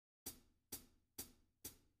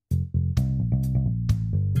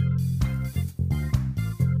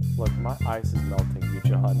Look, my ice is melting, you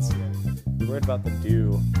Johns. You're worried about the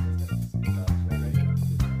dew.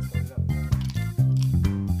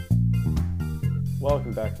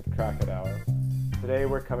 Welcome back to the Crackhead Hour. Today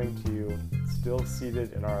we're coming to you still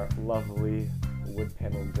seated in our lovely wood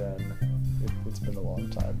panel den. It's been a long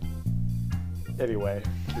time. Anyway.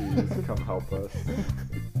 Please come help us.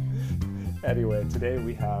 Anyway, today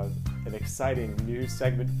we have an exciting new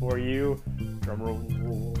segment for you.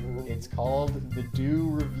 Drumroll. It's called the Do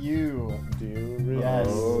Review. Do Review. Yes.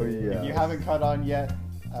 Oh, yes. If you haven't caught on yet,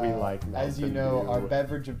 We like as you Mountain know, Dew. our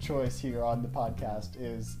beverage of choice here on the podcast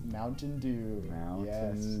is Mountain Dew.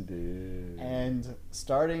 Mountain Dew. And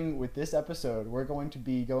starting with this episode, we're going to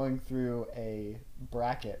be going through a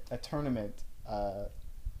bracket, a tournament,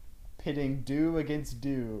 pitting Dew against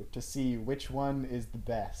Dew to see which one is the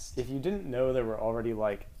best. If you didn't know, there were already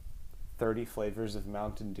like 30 flavors of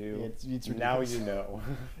Mountain Dew. It's now ridiculous. you know.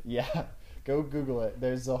 Yeah, go Google it.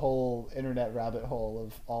 There's a whole internet rabbit hole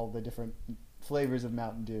of all the different flavors of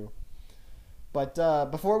Mountain Dew. But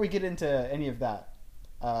before we get into any of that,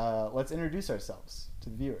 let's introduce ourselves to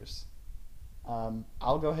the viewers.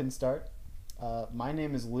 I'll go ahead and start. My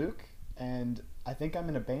name is Luke, and I think I'm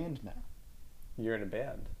in a band now. You're in a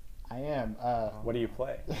band. I am. What do you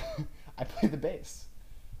play? I play the bass.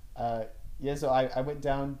 Yeah, so I went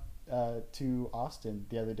down to Austin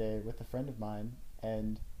the other day with a friend of mine,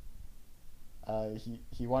 and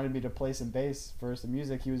he wanted me to play some bass for some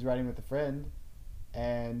music he was writing with a friend,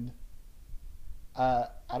 and I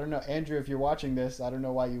don't know, Andrew, if you're watching this, I don't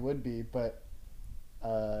know why you would be, but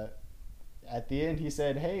at the end he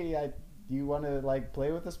said, "Hey, do you want to like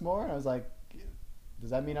play with us more?" And I was like,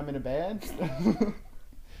 "Does that mean I'm in a band?"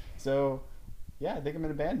 So, yeah, I think I'm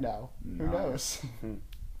in a band now. Who knows?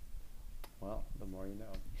 Well, the more you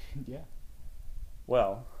know. Yeah.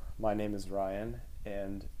 Well, my name is Ryan,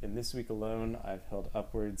 and in this week alone, I've held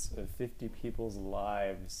upwards of 50 people's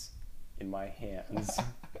lives in my hands.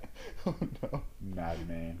 Oh no.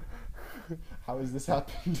 Madman. How has this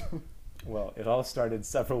happened? Well, it all started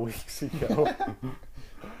several weeks ago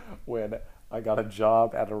when I got a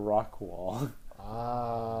job at a rock wall.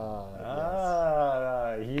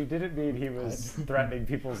 He didn't mean he was threatening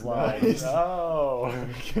people's lives. Nice. Oh.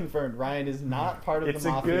 Confirmed. Ryan is not part of the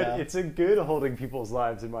mafia. It's a good holding people's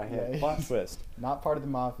lives in my hand. Yeah. Plot twist. Not part of the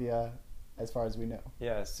mafia, as far as we know.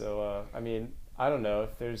 Yeah, so, I mean, I don't know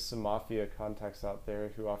if there's some mafia contacts out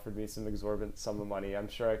there who offered me some exorbitant sum of money. I'm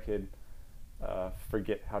sure I could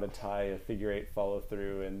forget how to tie a figure eight follow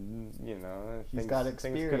through, and He's got things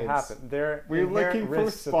could experience. happen. We're looking for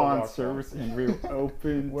risks at the rock wall. sponsors, and we're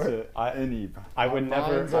open to anybody. I would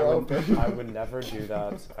never. Lines are open. I would never do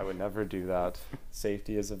that. I would never do that.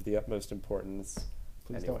 Safety is of the utmost importance.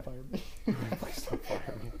 Please Anyway. don't fire me. Please don't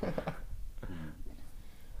fire me.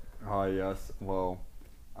 Oh, yes. Well,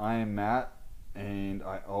 I am Matt, and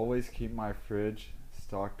I always keep my fridge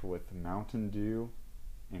stocked with Mountain Dew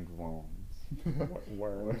and worms.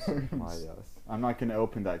 Worms. Ah, yes. I'm not going to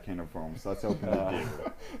open that can of worms. Let's open the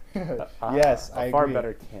Dew. Yes, I a far agree.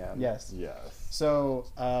 better can. Yes. Yes. So,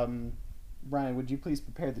 Ryan, would you please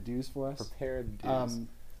prepare the dues for us? Prepare the dues. We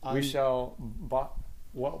on- shall.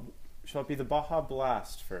 What shall it be? The Baja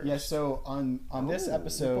Blast first. Yes, so on this Oh,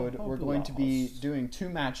 episode, Baja we're going to be Blast. doing two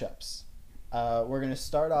matchups. We're going to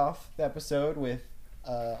start off the episode with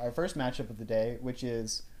our first matchup of the day, which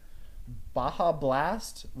is Baja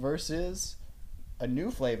Blast versus a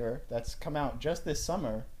new flavor that's come out just this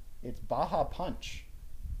summer. It's Baja Punch,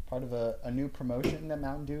 part of a new promotion that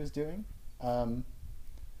Mountain Dew is doing. So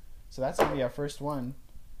that's going to be our first one.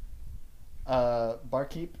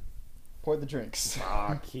 Barkeep, pour the drinks.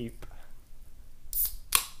 Keep.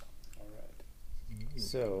 All right.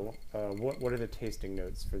 So, what are the tasting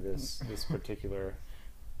notes for this particular?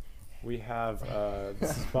 We have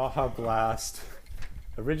this is Baja Blast,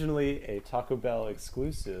 originally a Taco Bell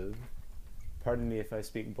exclusive. Pardon me if I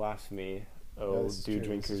speak blasphemy, No, this is Dew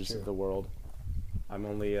true, this is drinkers true. of the world. I'm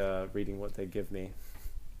only reading what they give me.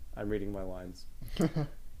 I'm reading my lines.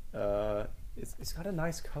 It's got a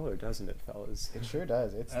nice color, doesn't it, fellas? It sure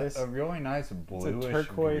does. It's this. A really nice It's bluish, a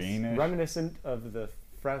turquoise, greenish. reminiscent of the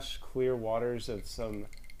fresh, clear waters of some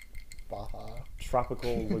Baja.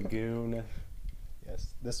 tropical lagoon.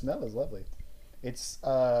 Yes, the smell is lovely. It's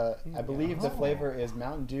I believe the flavor is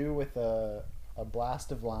Mountain Dew with a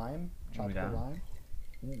blast of lime, tropical Yeah. lime.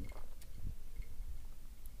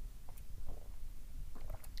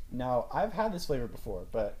 Now, I've had this flavor before,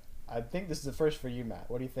 but I think this is the first for you, Matt.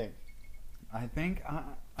 What do you think? I think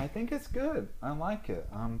it's good. I like it.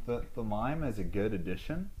 The lime is a good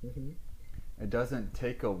addition, It doesn't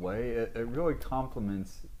take away. It really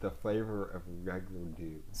complements the flavor of regular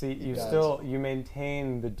dew. See, you does. you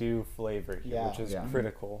maintain the dew flavor here, Yeah. which is Yeah.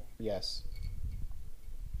 critical. Yes.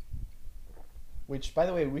 Which, by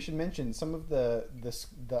the way, we should mention some of the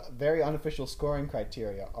very unofficial scoring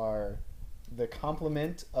criteria are the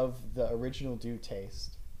complement of the original dew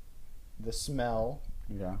taste, the smell,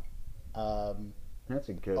 Yeah. um, That's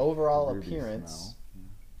a good overall ruby appearance, smell.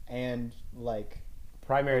 and like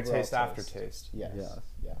Primary overall taste, taste. aftertaste. yes, Yes.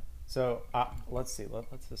 yeah. So let's see.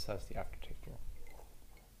 Let's assess the aftertaste roll.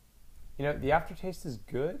 You know, the aftertaste is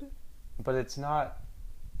good, but it's not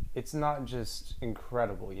just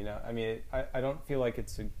incredible. You know, I mean, I don't feel like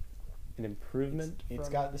it's an improvement. It's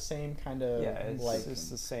from- got the same kind of yeah, it's like it's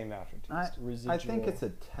the same aftertaste. I residual. think it's a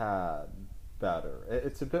tad better.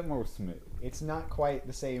 It's a bit more smooth. It's not quite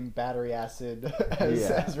the same battery acid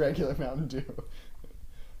as regular Mountain Dew.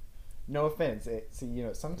 No offense.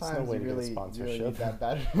 Sometimes way you to get a really need sponsorship. that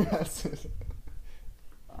battery acid.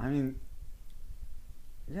 I mean,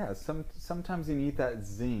 yeah. Sometimes you need that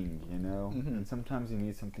zing, you know, Mhm. and sometimes you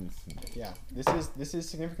need something smooth. Yeah, this is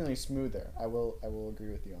significantly smoother. I will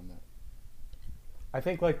agree with you on that. I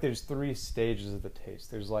think like there's 3 stages of the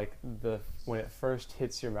taste. There's like when it first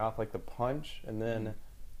hits your mouth, like the punch, and then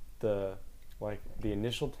the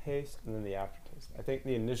initial taste, and then the aftertaste. I think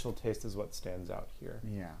the initial taste is what stands out here.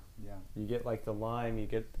 Yeah. Yeah. You get like the lime, you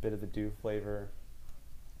get a bit of the dew flavor.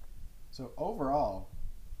 So overall,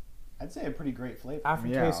 I'd say a pretty great flavor.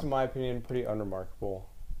 Aftertaste, Yeah. in my opinion, pretty unremarkable.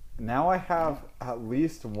 Now I have at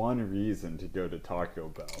least one reason to go to Taco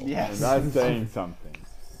Bell. Yes. And that's saying something.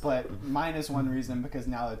 But minus one reason because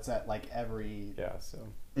now it's at like every Yeah, so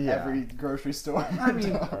every grocery store. I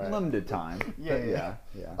mean, Right. limited time. Yeah, but yeah.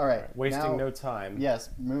 yeah. All right, wasting now- no time. Yes,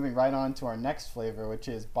 moving right on to our next flavor, which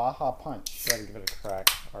is Baja Punch. Go ahead and give it a crack.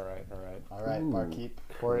 All right. All right, Ooh. barkeep,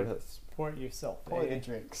 Pour it, Crisp. pour it yourself. pour eh? the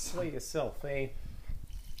drinks. Pour it yourself, eh?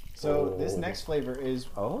 So this Oh. next flavor is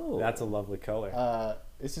Oh, That's a lovely color.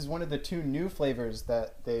 this is one of the 2 new flavors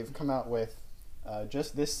that they've come out with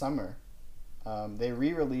just this summer. They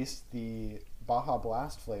re-released the Baja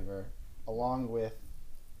Blast flavor along with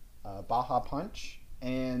Baja Punch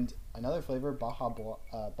and another flavor,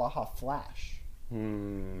 Baja Flash.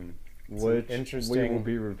 which interesting- we will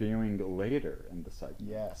be reviewing later in the segment.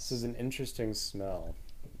 Yes. This is an interesting smell.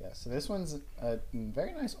 Yeah, so this one's a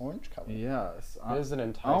very nice orange color. Yes, It is an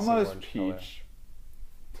enticing almost orange color. peach,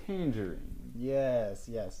 tangerine. Yes,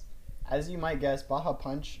 yes. As you might guess, Baja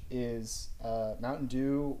Punch is Mountain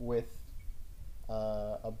Dew with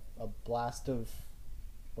a blast of,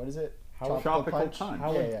 what is it? Tropical punch.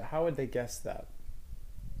 How would they guess that?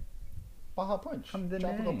 Baja Punch. From the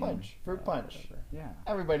Tropical name. Punch. Fruit Punch. Whatever. Yeah,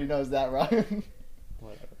 Everybody knows that, Ryan.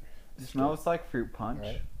 Whatever. it smells like fruit punch.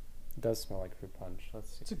 Right. It does smell like fruit punch. Let's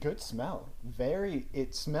see. It's a good smell.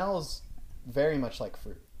 It smells very much like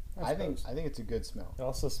fruit. I think it's a good smell. It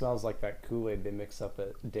also smells like that Kool-Aid they mix up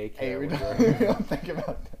at daycare. Hey, we when don't, you're- we don't think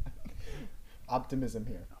about that. Optimism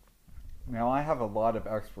here. Now I have a lot of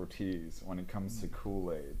expertise when it comes to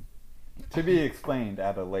Kool-Aid, to be explained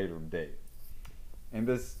at a later date. And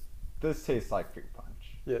this tastes like fruit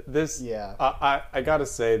punch. Yeah, this. Yeah. I gotta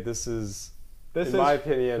say, this is, This in is my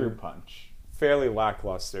opinion, fruit punch. fairly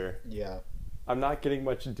lackluster. Yeah. I'm not getting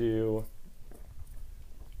much dew.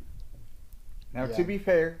 Now, Yeah. to be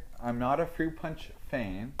fair, I'm not a fruit punch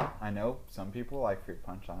fan. I know some people like fruit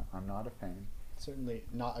punch. I'm not a fan. Certainly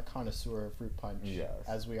not a connoisseur of fruit punch, Yes.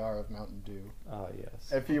 as we are of Mountain Dew. Oh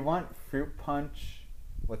yes. If you want fruit punch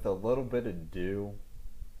with a little bit of dew,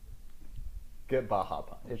 get Baja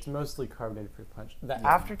Punch. It's mostly carbonated fruit punch. The Yeah.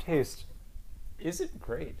 aftertaste isn't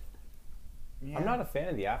great. I'm not a fan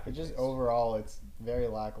of the But aftertaste. just overall, it's very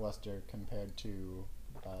lackluster compared to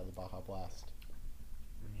the Baja Blast.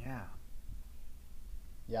 Yeah.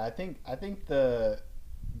 Yeah, I think the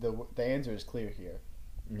answer is clear here.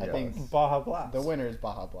 I think Yes. Baja Blast. the winner is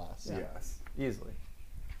Baja Blast. Yeah. Yes. Easily.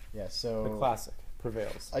 Yeah, so The classic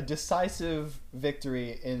prevails. a decisive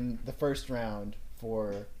victory in the first round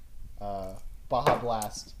for Baja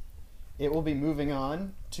Blast. It will be moving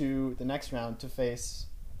on to the next round to face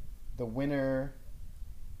the winner,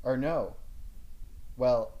 or no.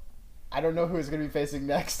 Well, I don't know who is going to be facing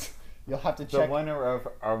next. You'll have to The check. winner of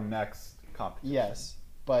our next competition. Yes,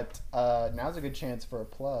 but now's a good chance for a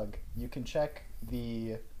plug. You can check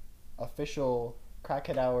the official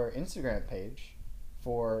Crackhead Hour Instagram page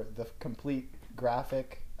for the complete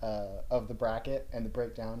graphic of the bracket and the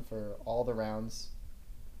breakdown for all the rounds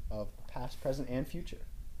of past, present, and future.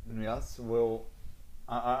 Yes.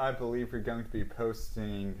 I believe we're going to be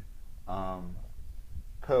posting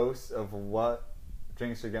posts of what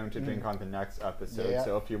drinks you're going to drink on the next episode. Yeah.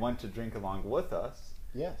 So if you want to drink along with us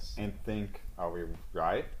Yes. and think, are we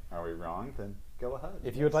right? Are we wrong? Then go ahead.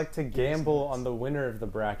 If you would like to gamble on the winner of the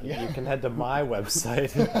bracket, Yeah. you can head to my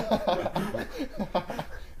website.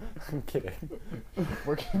 I'm kidding.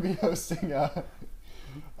 We're going to be hosting a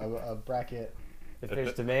bracket. If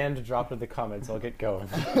there's demand, drop it in the comments. I'll get going.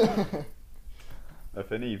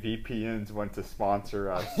 If any VPNs want to sponsor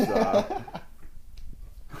us,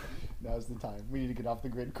 Now's the time. We need to get off the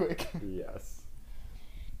grid quick. yes.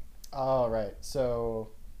 All right. So,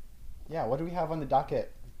 yeah, what do we have on the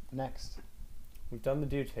docket next? We've done the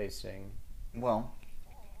dew tasting. Well,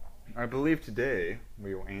 I believe today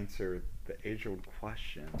we will answer the age-old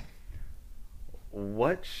question: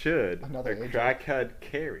 what should Another a age-old- crackhead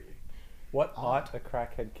carry? What ought a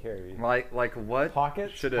crackhead carry? Like what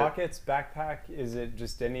Pockets? should it? Pockets? Backpack? Is it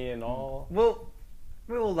just any and all? We'll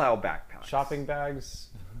allow backpacks. Shopping bags?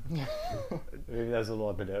 Maybe that's a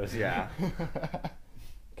little bit of Yeah.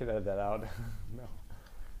 Can edit that out. No.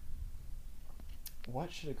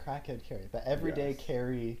 What should a crackhead carry? The everyday Yes.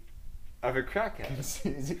 carry. Of a crackhead.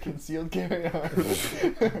 Is it concealed carry?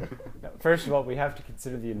 No, first of all, we have to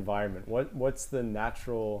consider the environment. What's the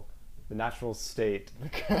natural state? The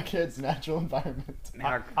crackhead's natural environment.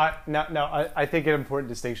 I think an important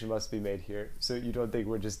distinction must be made here, so you don't think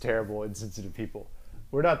we're just terrible, insensitive people.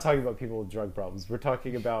 We're not talking about people with drug problems. We're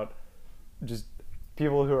talking about just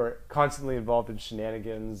people who are constantly involved in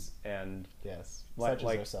shenanigans and Yes, like such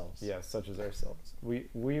as ourselves. Yes, such as ourselves. We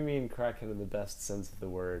mean crackhead in the best sense of the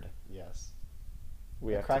word. Yes.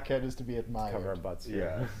 We A have crackhead is to be to admired, cover our butts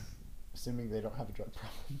here. Yes. assuming they don't have a drug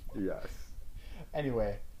problem. Yes.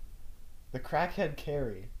 Anyway, the crackhead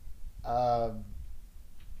carry. I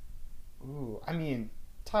mean,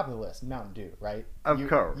 top of the list, Mountain Dew, right? Of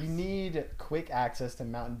course. You need quick access to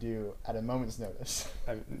Mountain Dew at a moment's notice.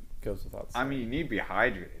 Goes without I saying. mean, you need to be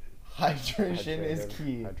hydrated. Hydration is Hydrated.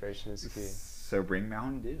 key. Hydration is key. So bring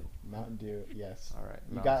Mountain Dew. Mountain Dew, yes. All right.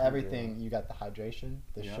 You Mountain got Dew. everything. You got the hydration,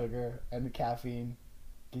 the Yeah. sugar, and the caffeine.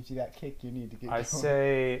 Gives you that kick you need to get I going.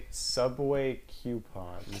 say Subway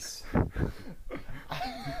coupons.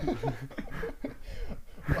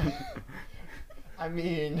 I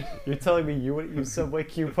mean, You're telling me you wouldn't use Subway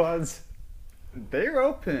coupons? They're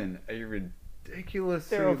open a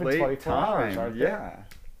ridiculously They're open late 24 hours, time. aren't they? Yeah.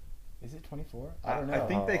 is it 24? I don't know. I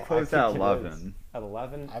think they Oh, close I at think it is. 11. At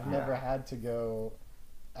 11? I've never had to go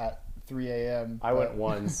at 3 a.m. I went but-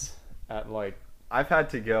 once at like I've had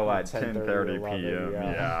to go Like at 10:30, 10:30 p.m. 11,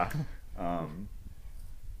 Yeah.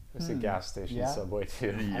 it's a gas station Yeah. Subway too.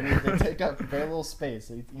 I mean, they take up very little space.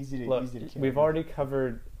 So it's easy to Look, easy to carry. we've already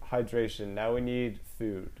covered hydration. Now we need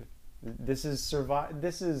food. This is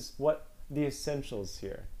This is what the essentials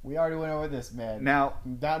here. We already went over this, man. Now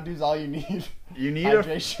Mountain Dew's all you need. you need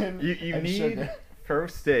Hydration. you and need sugar.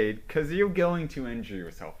 first aid because you're going to injure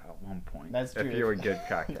yourself at one point. That's true. If you're a good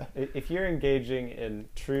crackhead. If you're engaging in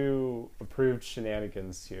true approved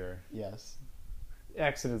shenanigans here, Yes.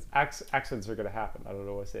 accidents are going to happen. I don't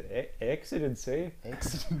know what to say. Accidents, eh?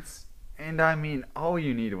 Accidents. And I mean, all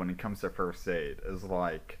you need when it comes to first aid is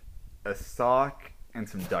like a sock and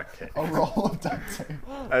some duct tape. A roll of duct tape.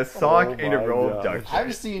 A sock Oh and a my roll of gosh. duct tape.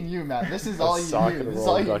 I'm seeing you, Matt. This is all you sock need. and a This is roll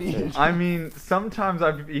all of you duct need. tape. I mean, sometimes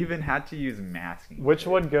I've even had to use masking. Which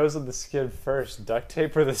tape. one goes on the skin first, duct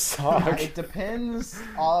tape or the sock? It depends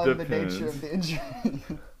on the Depends. nature of the injury.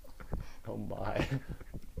 Oh my.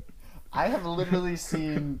 I have literally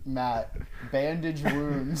seen Matt bandage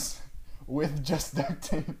wounds with just duct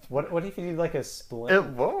tape. What if you need like a splint?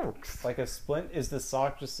 It works. Like a splint? Is the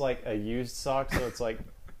sock just like a used sock, so it's like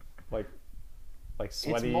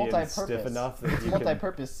sweaty and multi-purpose. stiff enough that It's you can?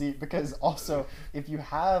 multi-purpose. See, because also if you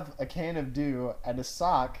have a can of Dew and a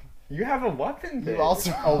sock, You have a weapon. you babe.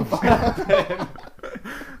 also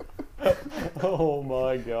Oh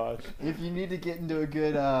my gosh. if you need to get into a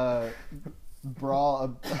good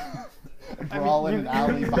brawl, a brawl in an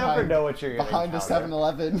alley you never behind know what you're gonna behind a encounter.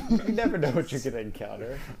 7-Eleven. You never know what you're gonna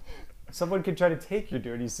encounter. Someone could try to take your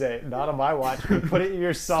dude. You say, "Not on my watch." You put it in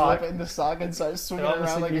your sock. Slip it in the sock and start And swinging all of a around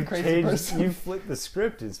sudden like a you've crazy changed- person. You flipped the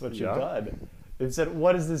script. Is what Yeah. you've done. Instead,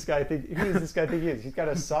 what does this guy think? Who does this guy think he is? He's got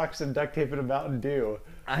a socks and duct tape and a Mountain Dew.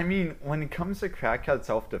 I mean, when it comes to crackhead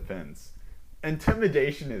self-defense,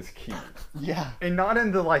 intimidation is key, Yeah. and not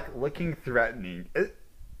in the like looking threatening.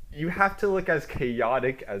 You have to look as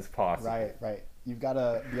chaotic as possible. Right, right. You've got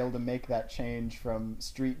to be able to make that change from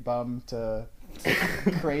street bum to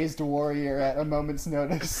crazed warrior at a moment's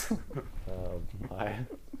notice. Oh my.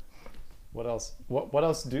 What else?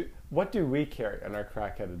 What do we carry on our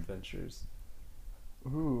crackhead adventures?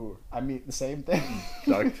 Ooh, I mean the same thing.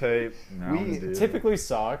 Duct tape. Mountain We Dew. Typically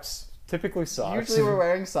socks. Typically socks. Usually we're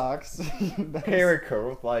wearing socks.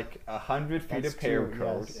 Paracord, like 100 feet That's of true,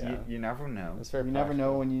 paracord. yes. Yeah. You never know. That's very You never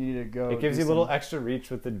know practical. when you need to go. It gives do you a little some- extra reach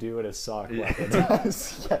with the dew and a sock Yeah. weapon. It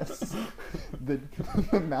does, yes.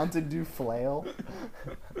 The Mountain Dew flail.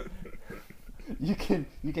 You can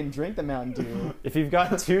drink the Mountain Dew. If you've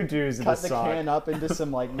got 2 dews in the Cut the sock, can up into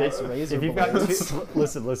some like nice razor if you've got blades. 2,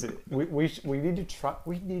 listen, we need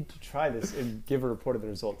to try this and give a report of the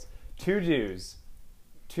results. 2 dews,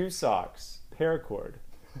 2 socks, paracord,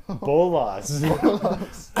 bolas.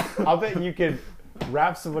 I'll bet you could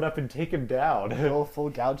wrap someone up and take him down. Go full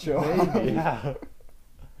gaucho. Yeah.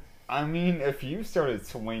 I mean, if you started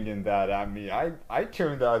swinging that at me, I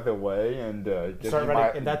turned out of the way and give Start you running, my,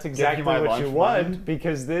 and that's give exactly you my what lunch you want, money.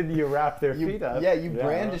 because then you wrap their feet up. Yeah, you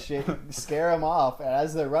brandish it, scare them off, and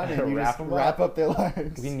as they're running, you Wrap just 'em wrap up. up their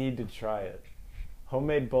legs. We need to try it.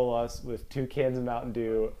 Homemade bolas with 2 cans of Mountain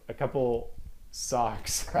Dew, a couple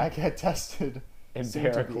socks, Crackhead tested. and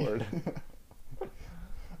Soon to be. paracord.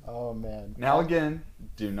 Oh man. Now again,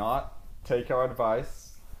 do not take our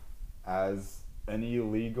advice as any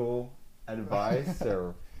legal advice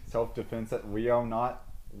or self-defense. That we are not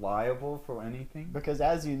liable for anything. Because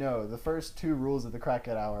as you know, the first 2 rules of the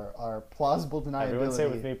Crackhead Hour are plausible deniability Everyone say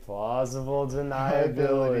it with me, plausible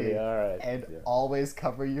deniability. All right. and Yeah. always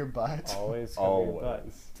cover your butt. Always cover your butt.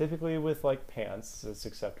 Always. Typically with like pants, it's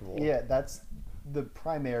acceptable. Yeah, that's the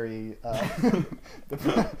primary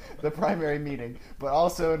the primary meaning, but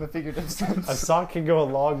also in a figurative sense. A sock can go a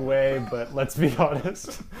long way, but let's be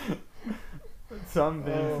honest. Some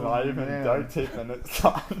things Oh, not even man. duct tape in its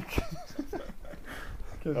sock.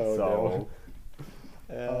 Oh, So,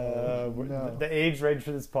 no. The age range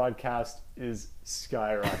for this podcast is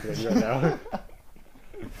skyrocketing right now.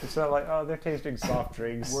 It's not like, oh, they're tasting soft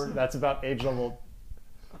drinks. That's about age level,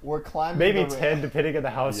 We're climbing maybe the 10, depending on the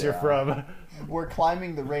house you're Yeah. from. We're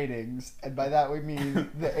climbing the ratings, and by that we mean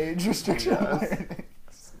the age restriction Yes.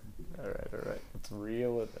 ratings. All right. Let's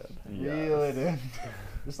reel it in. yes. Reel it in.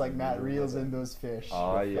 Just like Matt reels in those fish.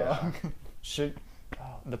 Oh, yeah. Should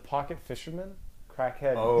the pocket fisherman,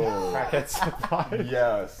 crackhead, Oh. crackhead supply?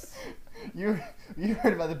 Yes. You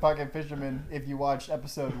heard about the pocket fisherman if you watched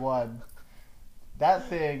episode 1. That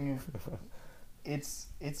thing, it's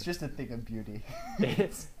just a thing of beauty.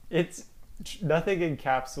 it's nothing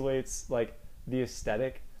encapsulates like the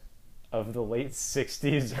aesthetic of the late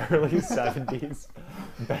 60s, early 70s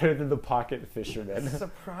better than the pocket fisherman. It's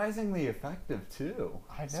surprisingly effective too.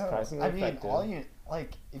 I know. Surprisingly I mean, effective. all you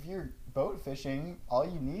like if you're boat fishing, all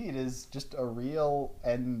you need is just a reel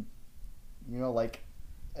and like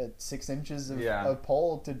 6 inches of, Yeah. of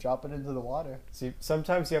pole to drop it into the water. See,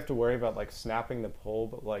 sometimes you have to worry about like snapping the pole,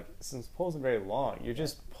 but like since the pole's very long, you're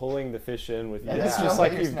just pulling the fish in with you. Yeah, It's there's just no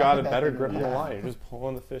like way you're you've got a snapping that better thing grip in. on the Yeah. line. You're just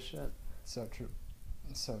pulling the fish in. So true.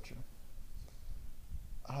 So true.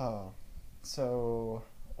 Oh, so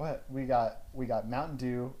what we got? We got Mountain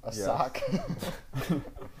Dew, a Yes. sock,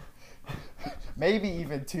 maybe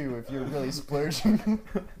even 2 if you're really splurging.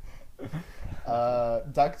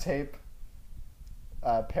 Duct tape,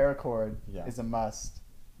 paracord Yeah. is a must.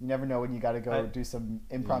 You never know when you got to go do some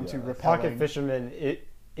impromptu Yes. rappelling. Pocket fisherman,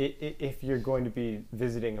 if you're going to be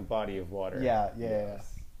visiting a body of water. Yeah.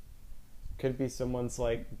 Yes. Could be someone's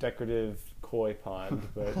like decorative koi pond,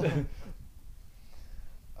 but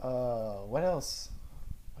What else?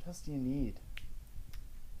 What else do you need?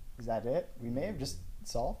 Is that it? We may have just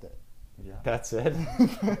solved it. Yeah. that's it.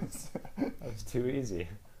 That was too easy.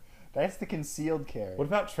 That's the concealed carry. What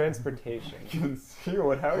about transportation?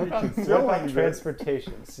 Conceal it. How are you What concealing about this?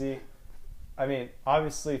 transportation? See, I mean,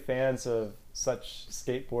 obviously fans of such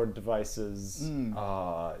skateboard devices,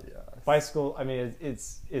 Mm. Yes. bicycle. I mean,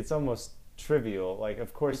 it's almost trivial. Like,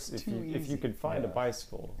 of course, It's if too you easy. could find Yeah. a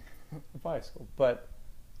bicycle. But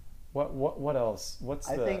what else? What's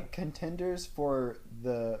I the think contenders for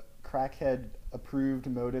the Crackhead approved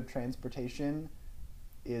mode of transportation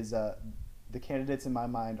is the candidates in my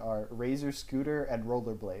mind are Razor scooter and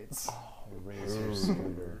rollerblades. razor Ooh.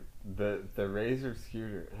 scooter? The Razor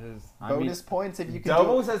scooter is Bonus points if you can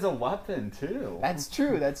doubles do as a weapon too. That's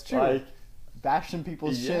true. That's true. Like, Bashing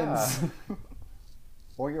people's Yeah. shins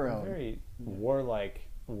or your own. Very warlike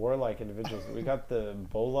individuals. We got the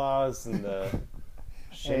bolas and the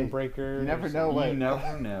shin Hey, breakers. you never know you what.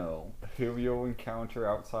 never know who you'll encounter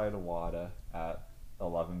outside of WADA at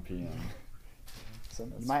 11 p.m. So you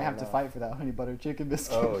That's might fair have to enough. fight for that honey butter chicken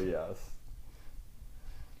biscuit. Oh yes.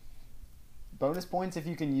 Bonus points if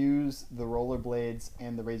you can use the rollerblades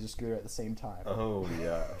and the Razor scooter at the same time. Oh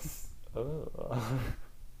yes. Oh.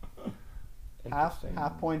 half Interesting.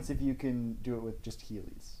 half points if you can do it with just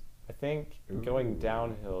Heelys. I think going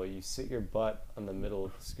downhill, you sit your butt on the middle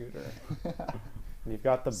of the scooter. And you've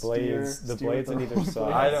got the blades, Steer blades with on the either wrong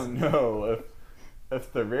side. I don't know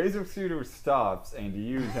if the razor scooter stops and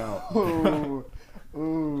you don't.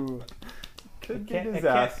 Ooh. Could be It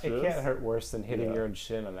disastrous. can't hurt worse than hitting Yeah. your own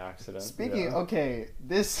shin on accident. Speaking, Yeah. okay,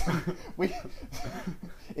 this we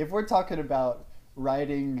if we're talking about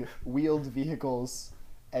riding wheeled vehicles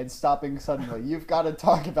and stopping suddenly, you've got to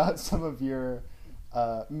talk about some of your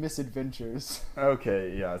misadventures.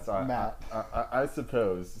 Okay, yes, Matt. I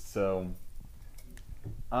suppose. So,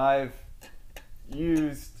 I've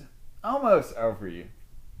used almost every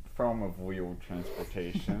form of wheeled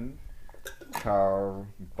transportation. Car,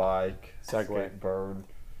 bike, Segway. skateboard.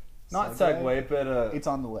 Not Segway? Segway, but It's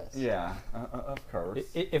on the list. yeah, of course.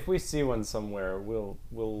 If we see one somewhere, we'll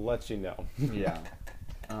let you know. Yeah.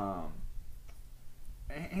 And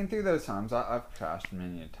through those times, I've crashed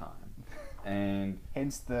many a time. And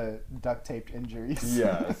Hence the duct taped injuries.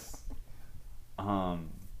 yes.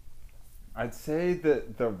 I'd say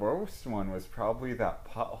that the worst one was probably that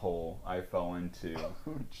pothole I fell into.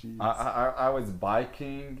 Oh jeez. I was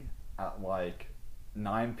biking at like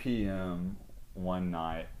 9 p.m. one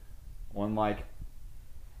night when like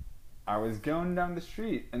I was going down the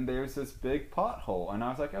street and there's this big pothole and I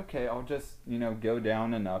was like, okay, I'll just go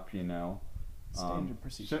down and up, Standard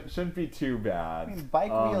procedure. Shouldn't be too bad. I mean,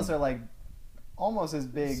 bike wheels are like almost as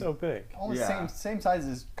big, So big. almost Yeah. same size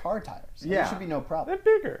as car tires. So Yeah. there should be no problem.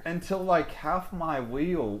 They're bigger. Until like half my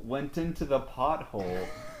wheel went into the pothole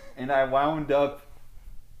and I wound up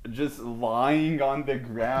just lying on the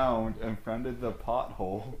ground in front of the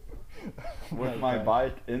pothole with my God.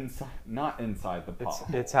 bike inside, not inside the It's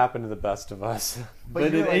pothole. it's happened to the best of us.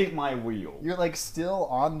 but you're it like- ate my wheel. You're like still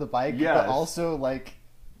on the bike, Yes. but also like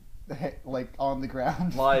on the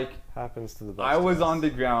ground. Like Happens to the best. I of was us. on the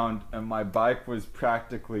ground and my bike was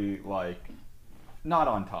practically like not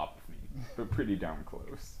on top of me, but pretty darn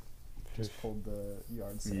close. Just pulled the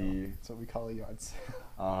yard sale. Yeah. That's what we call a yard sale.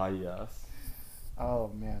 Ah, yes. Oh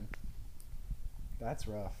man, that's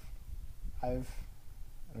rough. I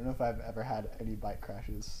don't know if I've ever had any bike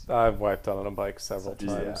crashes. I've wiped out on a bike several Such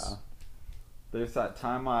times. Yeah. There's that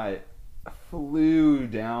time I flew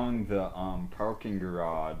down the parking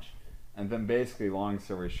garage, and then basically, long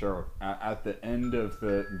story short, at the end of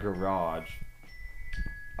the garage,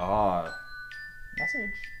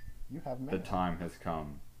 Message. You have the mail. time has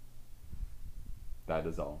come. That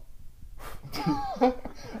is all.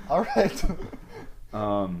 All right.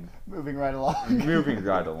 Um, Moving right along. moving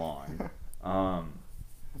right along.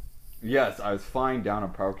 Yes, I was flying down a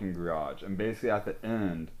parking garage, and basically at the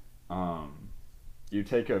end, you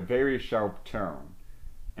take a very sharp turn.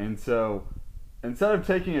 And so, instead of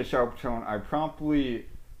taking a sharp turn, I promptly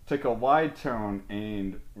took a wide turn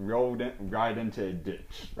and rolled right into a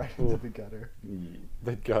ditch. Right into the gutter.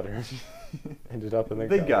 The gutter. Ended up in the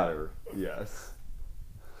The gutter. gutter, yes.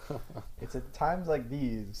 It's at times like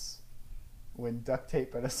these when duct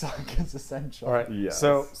tape and a sock is essential. All right. Yes.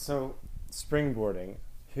 So springboarding.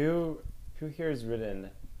 Who here has ridden,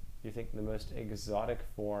 you think, the most exotic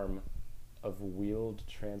form of wheeled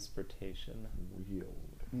transportation?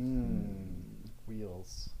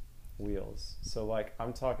 Wheels. Wheels. So like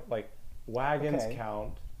I'm talking like wagons Okay.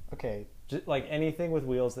 count. Okay, Just like anything with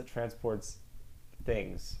wheels that transports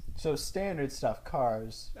things. so standard stuff: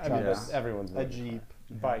 cars, I mean, trucks, everyone's a ridden Jeep,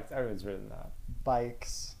 that. Bikes. Everyone's ridden that.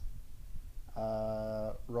 bikes,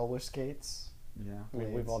 roller skates. Yeah. I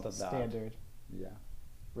mean, we've all done that. Standard. Yeah.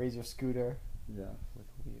 Razor scooter. Yeah. With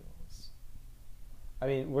wheels. I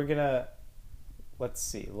mean, let's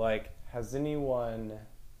see. Like, has anyone?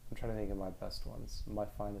 I'm trying to think of my best ones, my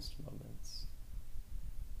finest moments.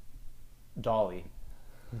 Dolly.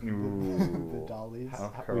 The Ooh. dollies.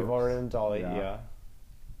 Of We've all course. ridden Dolly. Yeah. Yeah.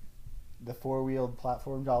 The four-wheeled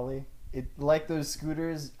platform dolly. It like those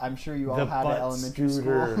scooters. I'm sure you all The had at butt elementary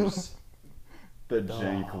scooters. The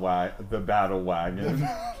the battle wagon.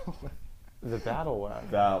 school. The battle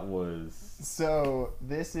wagon. That was. So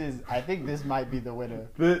I think this might be the winner.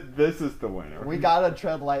 This is the winner. We gotta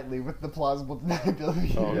tread lightly with the plausible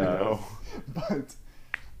deniability. Oh, here. no. But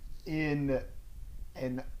in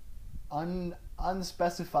an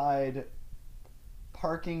unspecified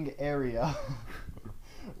parking area,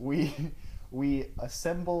 we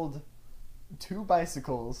assembled two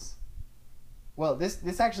bicycles. Well,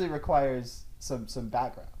 this actually requires some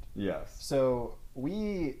background. Yes. So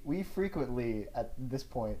we frequently at this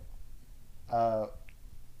point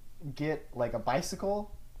get like a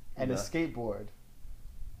bicycle and a Yes. skateboard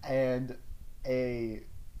and a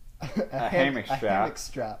hammock strap. hammock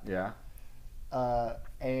strap, Yeah.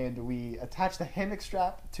 and we attach the hammock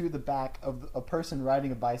strap to the back of a person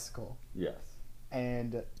riding a bicycle, Yes.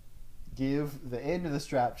 and give the end of the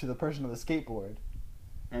strap to the person on the skateboard.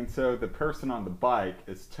 And so the person on the bike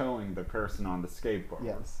is towing the person on the skateboard.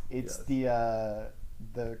 Yes, it's Yes.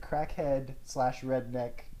 the Crackhead /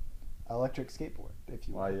 redneck electric skateboard, if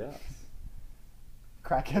you will. Why, yes.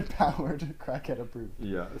 Crackhead powered, Crackhead approved.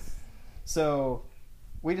 Yes. So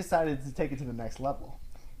we decided to take it to the next level,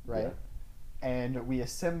 right? Yeah. And we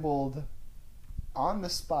assembled on the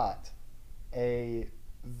spot a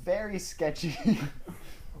very sketchy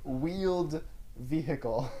wheeled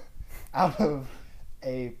vehicle out of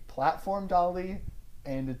a platform dolly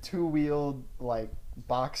and a two-wheeled like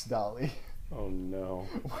box dolly. Oh no.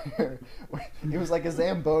 where it was like a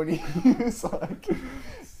Zamboni. It was like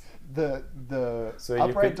the So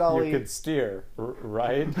upright dolly. you could steer,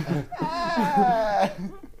 right? Ah!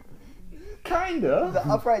 Kinda. The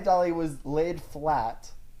upright dolly was laid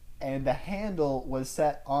flat, and the handle was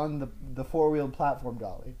set on the four-wheeled platform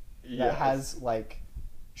dolly that Yes. has like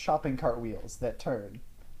shopping cart wheels that turn.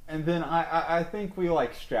 And then I think we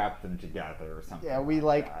like strapped them together or something. Yeah, we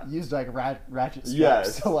like that. used like ratchet straps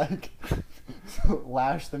Yes. to like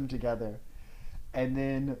lash them together, and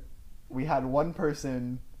then we had one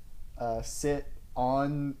person sit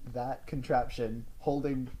on that contraption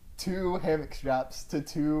holding two hammock straps to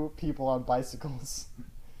two people on bicycles,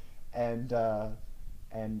 and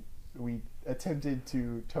we attempted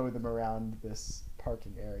to tow them around this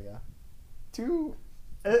parking area to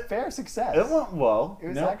fair success. It went well. It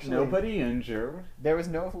was No- actually- nobody injured. There was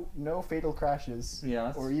no fatal crashes,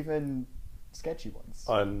 Yes. or even sketchy ones.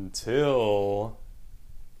 Until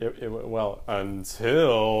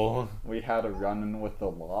until We had a run-in with the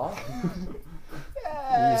law.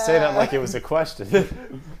 you say that like it was a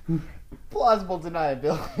question. Plausible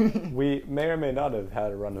deniability. We may or may not have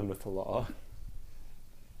had a run-in with the law.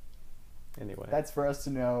 Anyway, That's for us to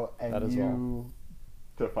know, and That as you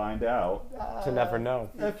To find out to never know.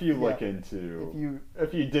 if you look yeah. into if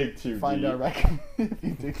if you dig too you find deep. our record, if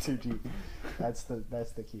you dig too deep, that's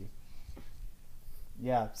the key.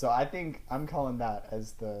 Yeah, so I think I'm calling that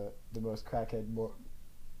as the most crackhead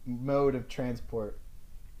mode of transport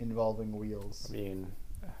involving wheels. I mean,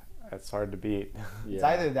 that's hard to beat. It's Yeah.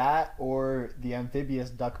 either that or the amphibious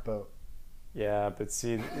duck boat. Yeah, but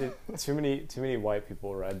see, too many white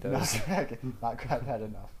people ride Not those. crackhead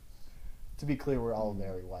enough. To be clear, we're all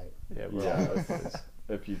very white. Yeah, we're Yeah. all those.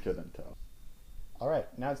 If you couldn't tell. All right,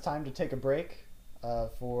 now it's time to take a break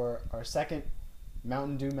for our second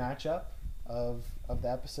Mountain Dew matchup of the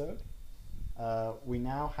episode. We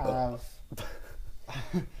now have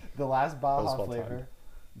the last That was Baja well flavor, timed.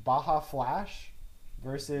 Baja Flash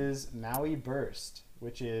versus Maui Burst,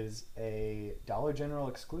 which is a Dollar General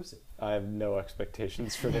exclusive. I have no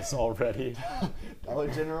expectations for this already. Dollar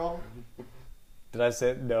General. Did I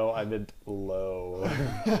say no? I meant low.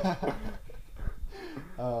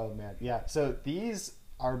 Oh man, yeah. So these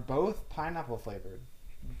are both pineapple flavored,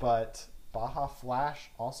 but Baja Flash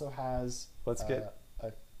also has Let's get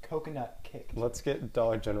a coconut kick. let's get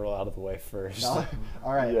Dollar General out of the way first.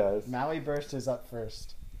 All right. Yes. Maui Burst is up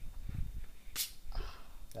first.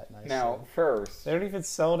 That nice. Now, first, They don't even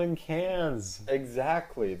sell it in cans.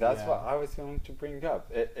 exactly. That's Yeah. what I was going to bring up.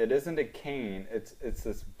 It isn't a cane. It's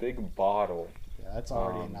this big bottle. Yeah, that's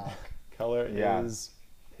already a Um, knock. Color Yeah. is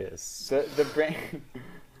piss The brand.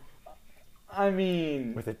 I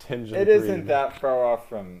mean, with a tinge of it green. isn't that far off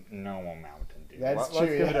from normal Mountain Dew. That's Let's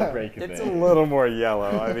true, give it yeah. a break. It's a there. little more yellow.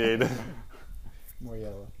 I mean, More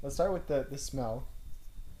yellow. Let's start with the smell.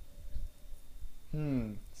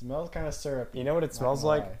 Smells kind of syrupy. you know what it not smells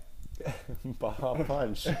gonna like? Baja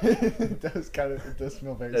Punch. lie. It does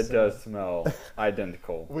smell very It similar. does smell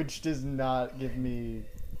identical. Which does not give me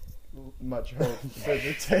much hope for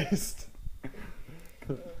the taste.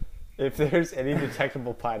 If there's any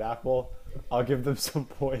detectable pineapple, I'll give them some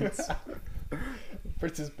points.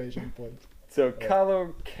 Participation points. So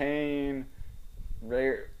color, cane,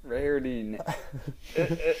 rarity.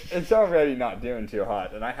 It's already not doing too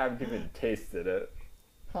hot, and I haven't even tasted it.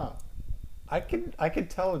 Huh. I could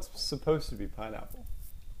tell it's supposed to be pineapple.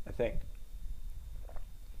 I think.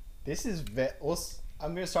 This is I'm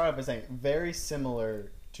going to start off by saying very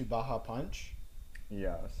similar to Baja Punch,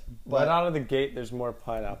 Yes. But out of the gate, there's more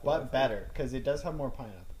pineapple. I but think. better because it does have more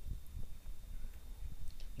pineapple.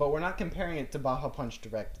 But we're not comparing it to Baja Punch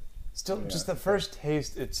directly. Still, Yeah. just the first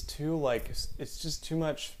taste, it's too like it's just too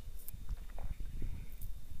much.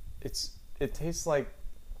 It tastes like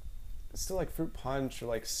it's still like fruit punch or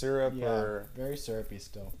like syrup Yeah, or very syrupy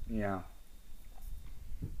still. Yeah.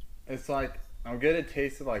 It's like I'll get a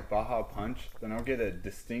taste of like Baja Punch, then I'll get a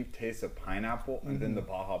distinct taste of pineapple, and then the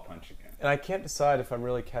Baja Punch again. And I can't decide if I'm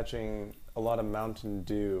really catching a lot of Mountain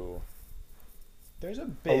Dew. There's a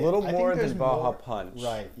bit. A little I think more there's than Baja more- Punch.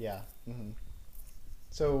 Right, yeah.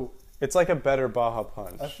 So, It's like a better Baja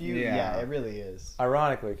Punch. a few, Yeah. yeah, it really is.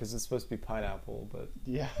 Ironically, because it's supposed to be pineapple, but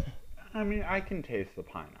Yeah. I mean, I can taste the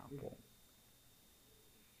pineapple.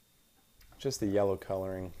 just the yellow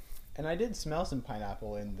coloring. And I did smell some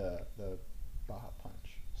pineapple in the Baja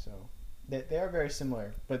Punch. So, they are very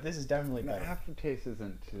similar, but this is definitely The better. aftertaste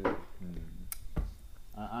isn't too.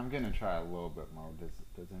 I'm gonna try a little bit more.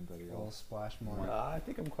 Does anybody A little else? splash more. I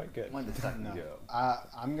think I'm quite good. When does that No. go?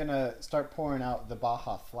 I'm going to start pouring out the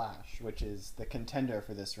Baja Flash, which is the contender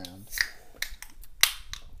for this round.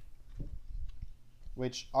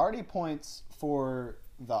 Which already points for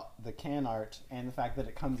the can art and the fact that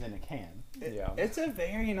it comes in a can. Yeah. It's a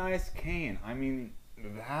very nice can. I mean,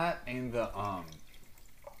 that and the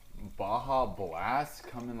Baja Blast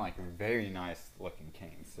come in like very nice looking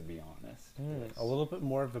cans, to be honest. A little bit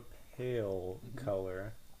more of a pale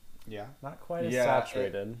color. Yeah. Not quite as Yeah,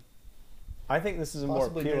 saturated. I think this is a more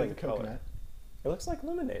Possibly due to appealing the color. coconut. It looks like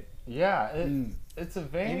lemonade. Yeah, it's a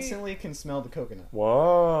very Instantly can smell the coconut.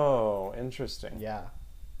 Whoa, interesting. Yeah.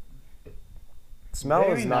 Smell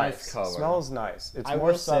Very is nice nice. color. Smell is nice. It's I more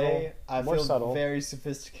will subtle. say I more feel subtle. very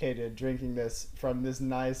sophisticated drinking this from this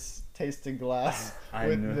nice tasting glass I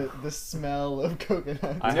with know. the smell of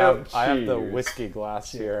coconut. I No, have the cheers. whiskey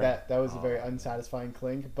glass here. That was a very unsatisfying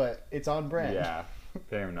clink, but it's on brand. Yeah,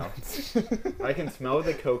 fair enough. I can smell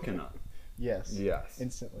the coconut. Yes. Yes.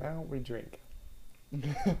 Instantly. Why don't we drink?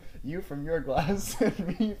 You from your glass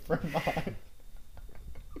and me from mine.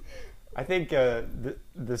 I think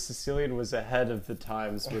the Sicilian was ahead of the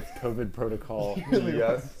times with COVID protocol. Really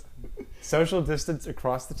Yes. Social distance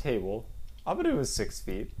across the table. Abadu was 6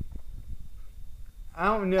 feet. I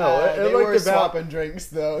don't know. They It were looked about. swapping drinks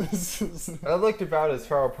though. This is- It looked about as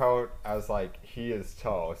far apart as like he is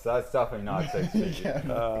tall, so that's definitely not 6 feet. Yeah.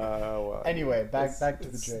 Well, Anyway, back it's- to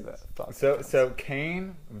the it's drinks. thought So counts.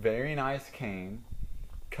 cane, very nice cane.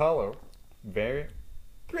 Color,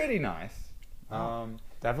 pretty nice.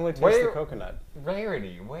 Definitely taste Where- the coconut.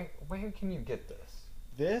 Rarity, where can you get this?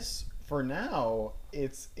 This, for now,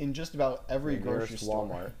 it's in just about every The grocery nearest store.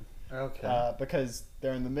 Walmart. Okay. Because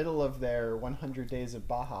they're in the middle of their 100 Days of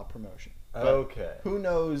Baja promotion. But Okay. who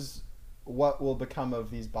knows what will become of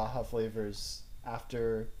these Baja flavors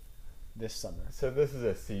after this summer. So this is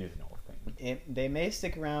a seasonal thing. They may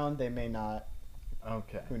stick around, they may not.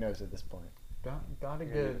 Okay. Who knows at this point. Got a I'm gonna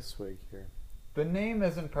get a good. swig here. The name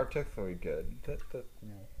isn't particularly good. Yeah.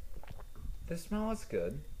 The smell is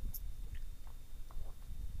good.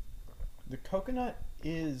 The coconut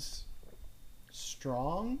is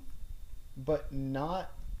strong, but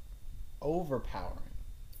not overpowering.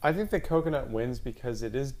 I think the coconut wins because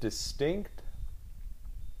it is distinct,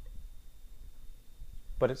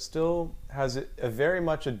 but it still has a very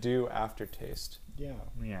much a dew aftertaste. Yeah.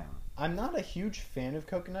 Yeah. I'm not a huge fan of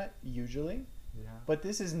coconut usually, Yeah. but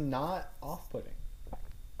this is not off-putting,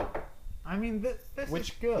 I mean, this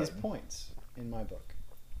which is good. is points in my book.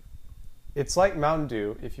 It's like Mountain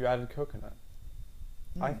Dew if you added coconut.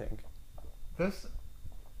 I Hmm. think. This,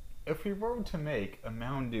 if we were to make a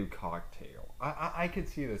Mountain Dew cocktail, I could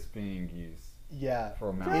see this being used. Yeah, For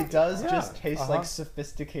a Mountain it Dew. does Yeah. just taste Uh-huh. like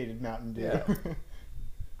sophisticated Mountain Dew. Yeah.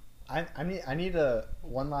 I need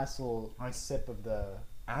one last little sip of the.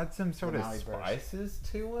 Add some sort of Maui burst. spices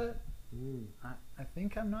to it. I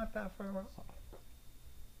think I'm not that far off.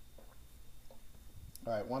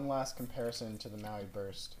 All right, one last comparison to the Maui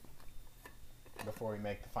Burst before we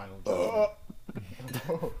make the final judgment.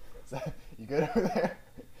 Oh, you good over there?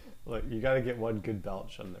 Look, you got to get one good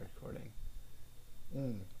belch on the recording.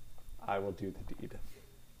 Mm. I will do the deed.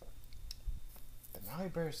 The Maui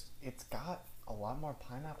Burst, it's got a lot more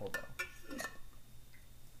pineapple though,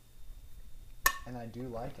 and I do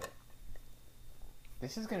like it.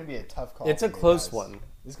 This is going to be a tough call. It's a for you close guys. one.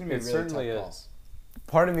 This is going to be It a really certainly tough is.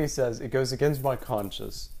 Part of me says it goes against my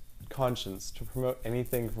conscience to promote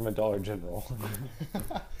anything from a Dollar General.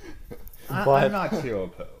 But- I'm not too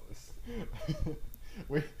opposed. call.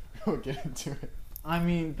 We will get into it. I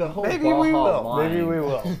mean, the whole Maybe Baja we will. line. Maybe we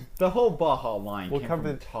will. The whole Baja line We'll came cover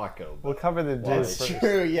from the- Taco. We'll cover the Well, days It's first.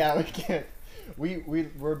 true. Yeah, we can't.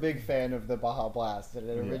 We're a big fan of the Baja Blast, and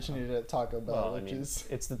it Yeah. originated at Taco Bell, Well, I which mean, is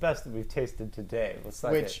it's the best that we've tasted today. Let's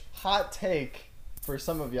not which hot take for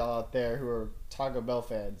some of y'all out there who are Taco Bell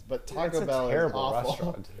fans, but get, Taco it's Bell a is terrible awful.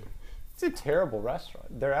 restaurant. It's a terrible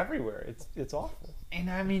restaurant. They're everywhere. It's awful. And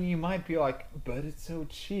I mean, you might be like, but it's so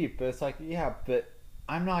cheap. But it's like, yeah, but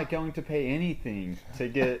I'm not going to pay anything to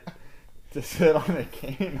get to sit on a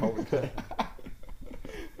cane all day.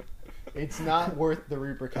 It's not worth the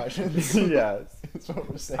repercussions. Yes. That's what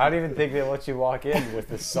we're saying. I don't even think they let you walk in with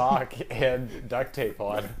the sock and duct tape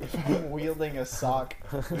on. If I'm wielding a sock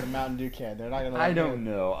with a Mountain Dew can, they're not gonna. I don't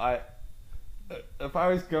know. If I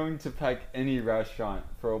was going to pick any restaurant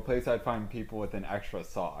for a place I'd find people with an extra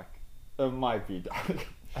sock, it might be Dollar.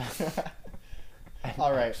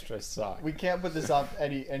 All right, Extra sock. we can't put this off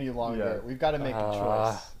any longer. Yeah. We've got to make a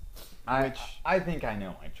choice. I think I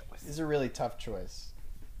know my choice. This is a really tough choice.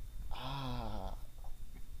 All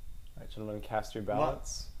right, gentlemen, cast your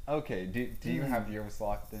ballots. Okay, do you have yours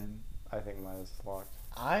locked in? I think mine is locked.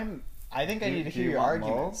 I think I need to Do hear you your want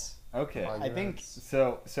arguments. Okay. I think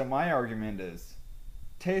So my argument is,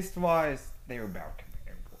 taste-wise, they were about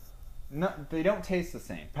comparable. No, they don't taste the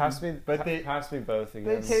same. Pass me, But they- pass me both They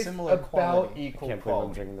again. taste Similar about quality. I equal can't believe I'm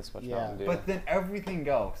quality. drinking this much Yeah. Mountain Dew. But then everything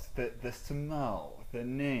else, the smell, the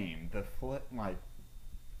name, the like,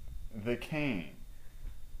 the cane,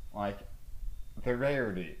 like, the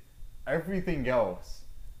rarity, everything else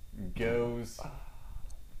goes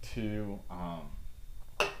to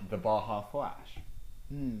the Baja Flash.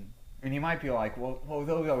 Hmm. And you might be like, well,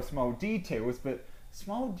 those are small details, but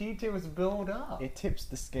small details build up. It tips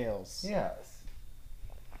the scales. Yes.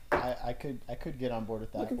 I could get on board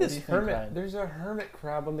with that. Look at What do this you think, hermit. Ryan? There's a hermit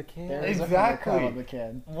crab on the can. There is Exactly. a hermit crab on the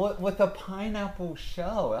can. What with a pineapple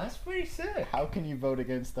shell? That's pretty sick. How can you vote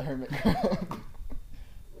against the hermit crab?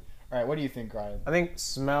 All right, what do you think, Ryan? I think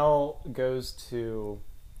smell goes to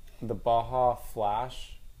the Baja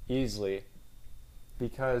Flash easily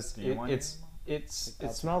because Do you want it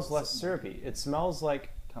smells less syrupy. It smells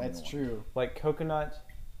like Tell me That's one. true. coconut.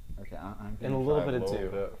 Okay, I'm And a gonna little try bit of a dew.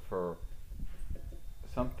 bit for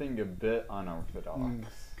something a bit unorthodox. Mm.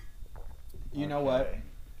 You know what? Okay.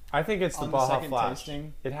 I think it's the On the Baja second Flash.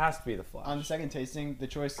 tasting- It has to be the Flash. On the second tasting, the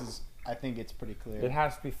choice is, I think it's pretty clear. It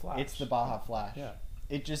has to be Flash. It's the Baja Flash. Yeah.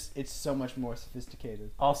 It's so much more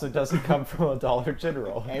sophisticated. Also doesn't come from a Dollar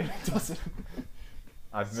General. And it doesn't.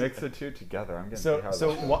 I've mixed the two together. I'm gonna see So how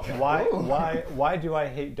so this why do I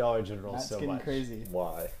hate Dollar General That's so getting much? crazy.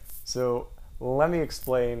 Why? So let me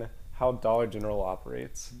explain how Dollar General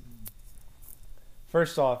operates.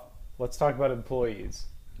 First off, let's talk about employees.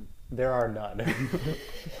 There are none.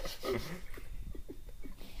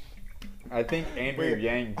 I think Andrew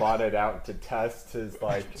Yang bought it out to test his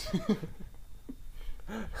like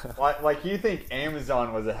you think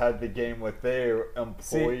Amazon was ahead of the game with their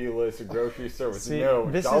employee-less grocery service. No,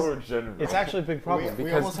 this Dollar General. It's actually a big problem We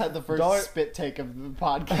because almost had the first Dollar- spit take of the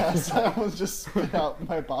podcast. I almost just spit out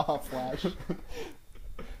my Baja Flash.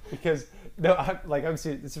 because no, I'm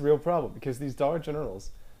serious. It's a real problem because these Dollar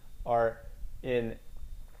Generals are in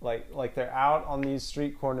like they're out on these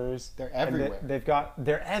street corners. They're and everywhere.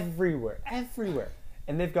 They're everywhere,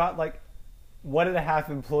 and they've got like 1.5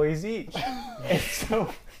 employees each, and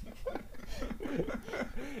so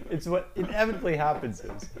it's what inevitably happens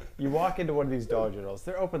is you walk into one of these Dollar Generals.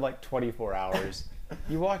 They're open like 24 hours.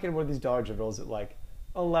 You walk into one of these Dollar Generals at like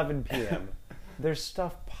 11 p.m. There's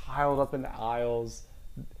stuff piled up in the aisles.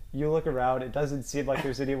 You look around, it doesn't seem like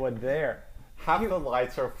there's anyone there. Half the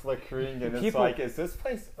lights are flickering, and it's People- like, is this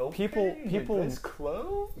place open? people- Is this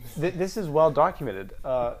closed? This is well documented.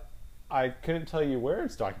 I couldn't tell you where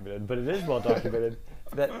it's documented, but it is well documented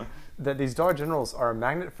that these Dollar Generals are a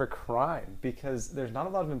magnet for crime because there's not a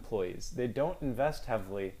lot of employees. They don't invest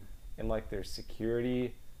heavily in like their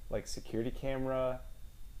security camera,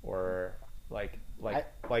 or like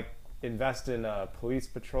invest in police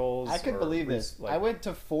patrols. I could or believe this. like- I went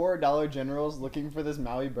to 4 Dollar Generals looking for this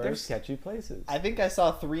Maui They're burst. sketchy places. I think I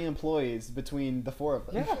saw 3 employees between the 4 of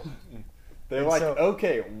them. Yeah. They're And like, so-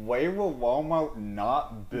 okay, why will Walmart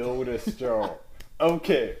not build a store?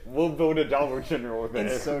 Okay, we'll build a Dollar General then.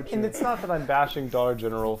 It's so true. And it's not that I'm bashing Dollar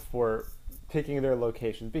General for picking their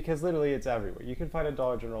locations, because literally it's everywhere. You can find a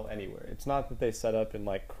Dollar General anywhere. It's not that they set up in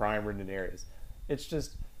like crime-ridden areas. It's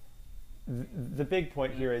just the big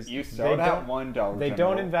point here is You sold out one Dollar They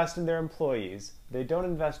General. don't invest in their employees. They don't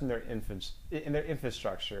invest in their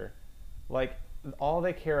infrastructure. Like all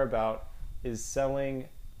they care about is selling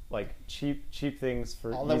like cheap things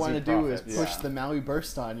for All easy they want to do is profits. push Yeah. the Maui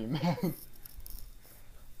burst on you, man.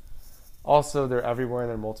 Also, they're everywhere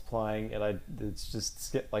and they're multiplying, and it's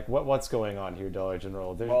just like what's going on here, Dollar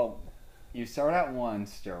General? Well, you start at one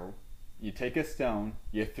store, you take a stone,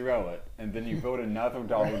 you throw it, and then you build another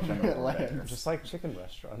Dollar General. Land. there. Just like chicken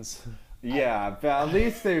restaurants. Yeah, but at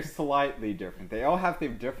least they're slightly different. They all have a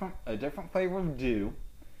different flavor of dew,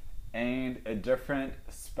 and a different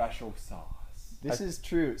special sauce. This is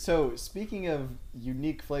true. So, speaking of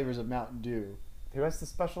unique flavors of Mountain Dew, Who has the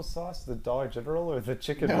special sauce? The Dollar General or the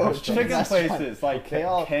chicken No, restaurant? Chicken That's places like They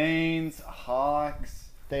all- Cane's, Hawks.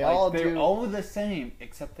 They like, all they're do. all the same,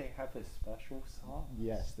 except they have a special sauce.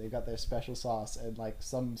 Yes, they got their special sauce and like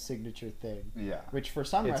some signature thing, Yeah. which for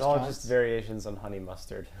some It's all restaurants, just variations on honey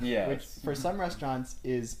mustard. Yeah. which for some restaurants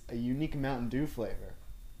is a unique Mountain Dew flavor.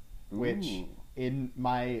 Which in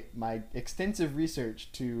my extensive research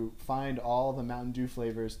to find all the Mountain Dew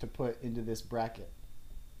flavors to put into this bracket,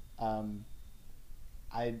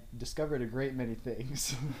 I discovered a great many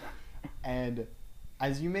things. And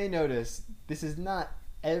as you may notice, this is not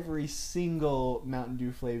every single Mountain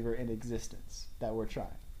Dew flavor in existence that we're trying.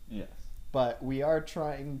 Yes. But we are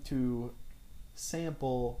trying to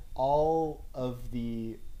sample all of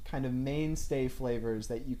the kind of mainstay flavors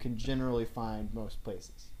that you can generally find most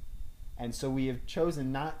places. And so we have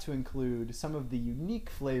chosen not to include some of the unique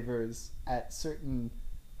flavors at certain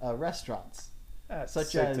restaurants. Such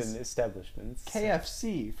certain as establishments.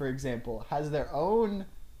 KFC, for example, has their own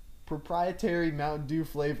proprietary Mountain Dew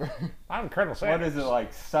flavor. I'm Colonel What Sanders. is it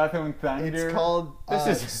like? Southern Thunder. It's called This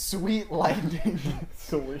is- Sweet Lightning.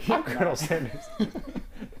 Sweet. I'm Colonel Sanders.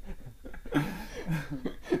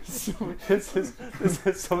 Sweet- This is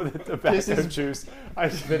some of the tobacco This is- juice I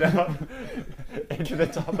spit out into the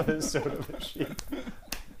top of the soda machine.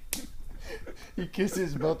 He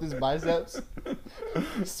kisses both his biceps.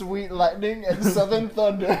 Sweet Lightning and Southern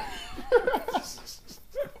Thunder.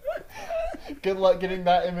 Good luck getting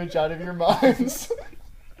that image out of your minds.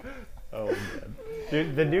 Oh man,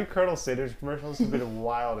 dude, the new Colonel Sanders commercials have been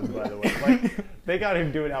wild. By the way, like they got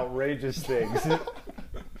him doing outrageous things.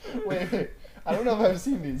 Wait. I don't know if I've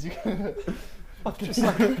seen these. You can just give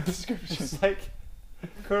like me a description. just like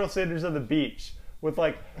Colonel Sanders on the beach with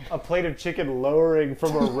like a plate of chicken lowering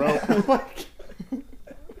from a rope.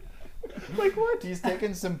 Like what? He's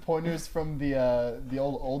taken some pointers from the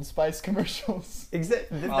Old Spice commercials.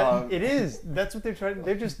 Exactly. It is. That's what they're trying.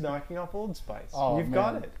 They're just knocking off Old Spice. Oh, You've man.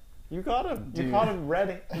 got it. You got him. You Dude. caught him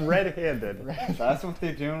red-handed. That's what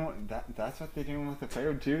they're doing. That's what they're doing with the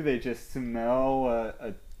flavor too. They just smell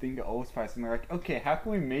a thing of Old Spice and they're like, okay, how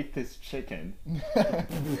can we make this chicken?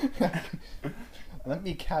 Let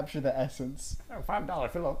me capture the essence.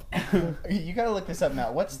 $5 Philip. You gotta look this up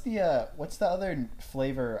now. What's the other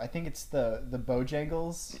flavor? I think it's the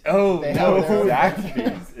Bojangles. Oh They no, have their own-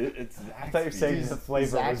 Zaxby's. It's Zaxby's. I thought you were saying the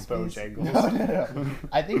flavor was Zaxby's? Bojangles. No.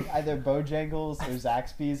 I think either Bojangles or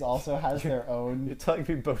Zaxby's also has their You're own. telling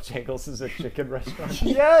me Bojangles is a chicken restaurant?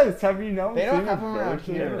 Yes, have you known? They don't have them around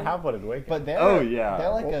You here. didn't have one in Waco. But they're Oh, yeah.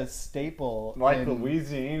 they're like a staple. Like in,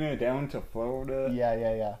 Louisiana down to Florida.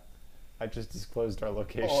 Yeah. I just disclosed our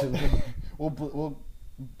location. We'll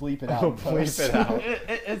bleep it out. We'll in bleep post. it out.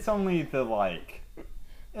 It's only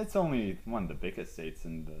it's only one of the biggest states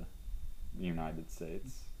in the United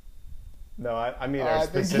States. No, I mean I our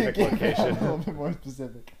think specific you can get a location. little bit more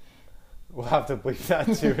specific. We'll have to bleep that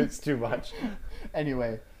too. It's too much.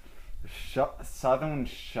 Anyway, Southern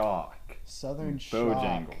Shock. Southern Shock.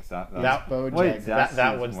 Bojangles. That- Bojangles. Wait, That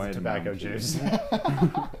Zaxby's one's way the to tobacco know, too. juice.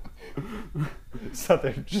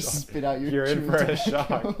 Southern Just Shock. spit out your. You're in chewing for a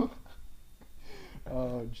tobacco. shock.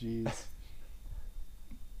 Oh jeez.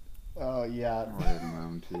 Oh yeah. Right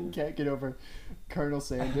around too. Can't get over Colonel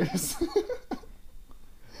Sanders.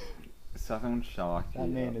 Southern Shock. That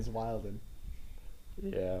man is wildin'.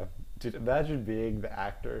 Yeah. Dude, imagine being the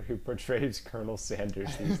actor who portrays Colonel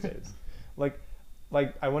Sanders these days.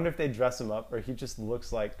 Like, I wonder if they dress him up or he just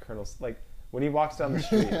looks like Colonel. Like when he walks down the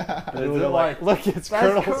street, people Is are it like, "Look, it's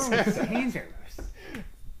Colonel Sanders." Sanders.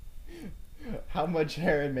 How much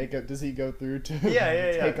hair and makeup does he go through to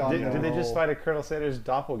Yeah. take on Did the they just role? find a Colonel Sanders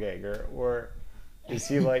doppelganger, or is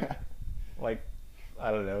he like I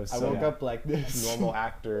don't know, I some woke up like this. normal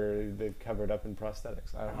actor they've covered up in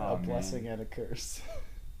prosthetics? I don't know. Oh, A blessing man. and a curse.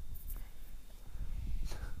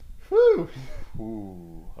 Whew.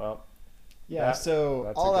 Ooh. Well, Yeah, That- so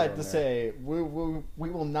that's a all good I had one to there. say, we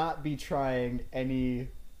will not be trying any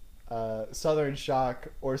Southern Shock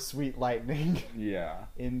or Sweet Lightning Yeah.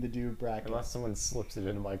 in the Dew bracket. unless someone slips it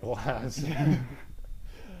into my glass.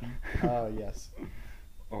 Oh yes,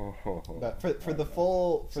 Oh. but for the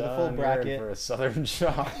full Son, you're in bracket, for a Southern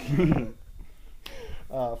Shock.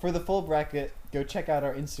 for the full bracket, go check out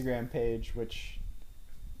our Instagram page, which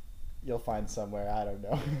you'll find somewhere. I don't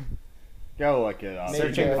know. Go look it up. Maybe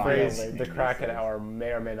Searching go the find phrase it "the later. Crackhead Hour"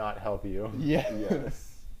 may or may not help you. Yeah. Yes.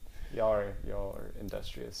 Y'all are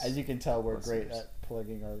industrious. As you can tell, we're great Listeners. at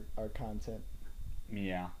plugging our content.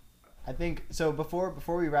 Yeah. I think so. Before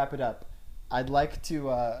we wrap it up, I'd like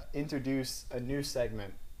to introduce a new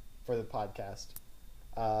segment for the podcast.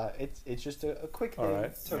 It's just a quick All thing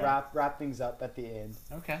right. to Yeah. wrap things up at the end.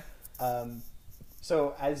 Okay.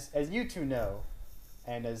 So as you two know,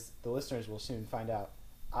 and as the listeners will soon find out,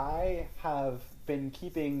 I have been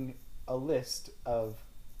keeping a list of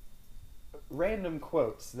random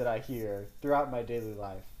quotes that I hear throughout my daily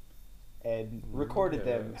life and recorded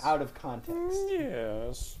them Yes. out of context.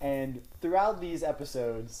 Yes. And throughout these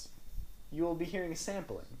episodes, you will be hearing a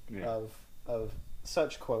sampling Yeah. of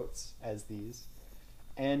such quotes as these.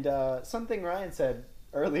 And something Ryan said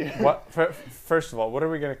earlier. What? First of all, what are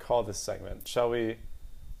we going to call this segment? Shall we?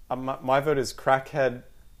 My vote is Crackhead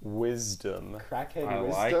Wisdom. Crackhead I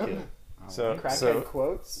wisdom. like it. So- Crackhead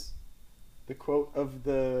quotes. The quote of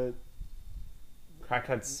the...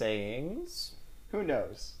 Crackhead sayings. Who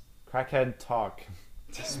knows? Crackhead talk.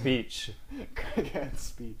 Speech. Crackhead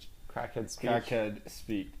speech. Crackhead speech. Crackhead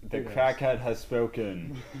speak. The Who knows? crackhead has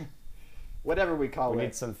spoken. Whatever we call We it.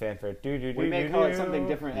 need some fanfare. Do. We may call it something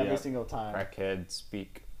different every Yeah. single time. Crackhead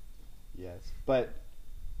speak. Yes. But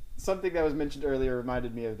something that was mentioned earlier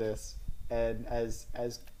reminded me of this. And as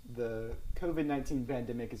the COVID-19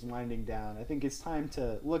 pandemic is winding down, I think it's time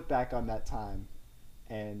to look back on that time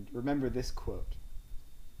and remember this quote.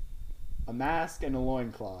 A mask and a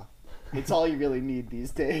loincloth. It's all you really need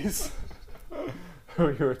these days.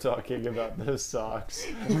 We were talking about those socks.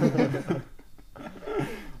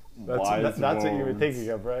 Wise That's what you were words. thinking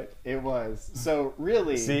of, right? It was. So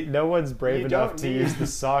really, See, no one's brave You enough don't to need- use the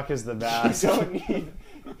sock as the you mask. don't need...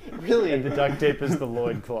 Really, And the duct tape is the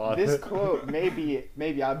loincloth. this quote may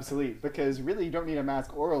be obsolete because really you don't need a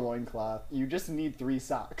mask or a loincloth. You just need 3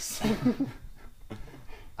 socks.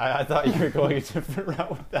 I thought you were going a different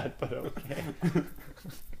route with that, but okay.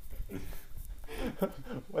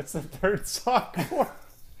 What's the third sock for?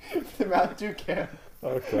 The mouth toucan.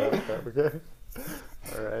 Okay.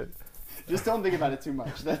 All right. Just don't think about it too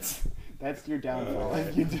much. That's your downfall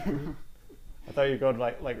if you do. I thought you were going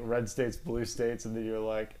like red states, blue states, and then you're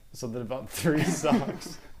like something about 3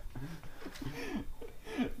 socks.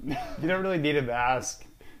 You don't really need a mask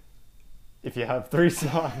if you have 3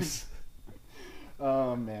 socks.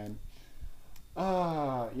 Oh man.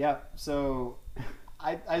 Yeah. So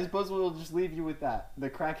I suppose we'll just leave you with that. The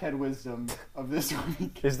crackhead wisdom of this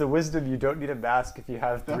week. Is the wisdom you don't need a mask if you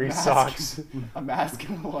have The 3 mask. socks? A mask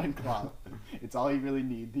and a loincloth. It's all you really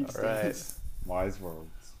need these All right. days. Wise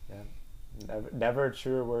words. Yeah. Never a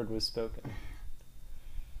truer word was spoken.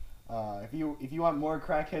 If you want more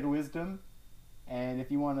crackhead wisdom, and if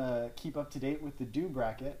you want to keep up to date with the Do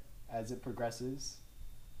bracket as it progresses,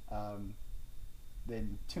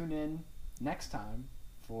 then tune in next time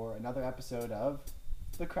for another episode of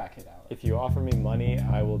the Crackhead Hour. If you offer me money,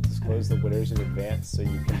 I will disclose the winners in advance so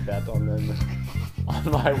you can bet on them on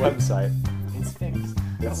my website. It's fixed.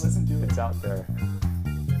 Don't It's- listen to it. It's out there.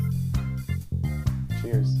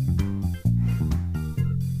 Cheers.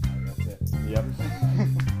 That's it. Yep.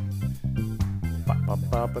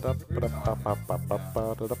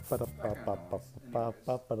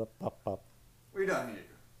 We're done here.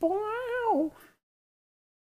 Wow.